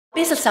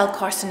Basal cell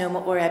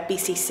carcinoma, or a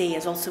BCC,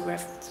 is also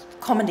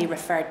commonly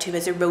referred to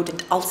as a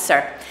rodent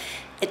ulcer.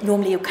 It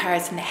normally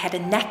occurs in the head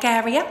and neck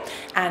area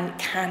and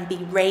can be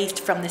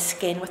raised from the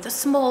skin with a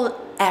small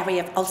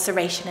area of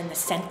ulceration in the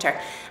centre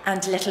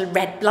and little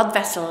red blood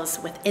vessels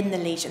within the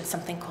lesion,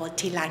 something called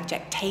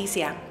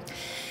telangiectasia.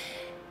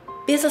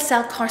 Basal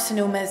cell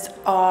carcinomas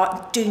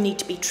do need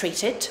to be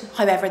treated.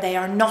 However, they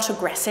are not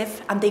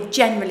aggressive and they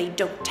generally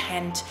don't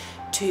tend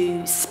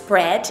to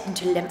spread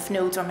into lymph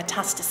nodes or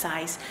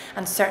metastasize,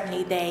 and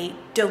certainly they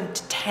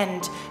don't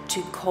tend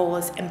to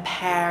cause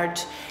impaired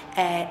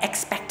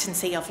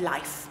expectancy of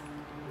life.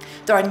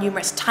 There are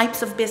numerous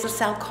types of basal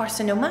cell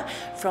carcinoma,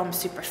 from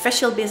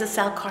superficial basal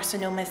cell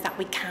carcinomas that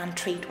we can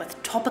treat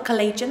with topical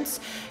agents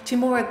to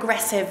more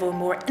aggressive or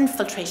more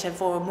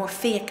infiltrative or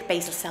morphaic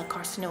basal cell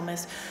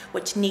carcinomas,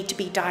 which need to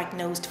be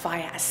diagnosed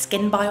via a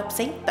skin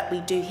biopsy that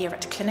we do here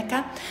at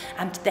Clinica,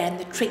 and then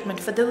the treatment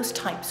for those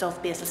types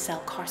of basal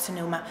cell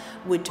carcinoma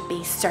would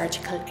be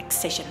surgical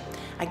excision.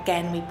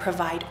 Again, we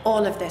provide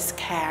all of this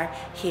care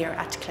here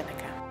at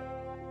Clinica.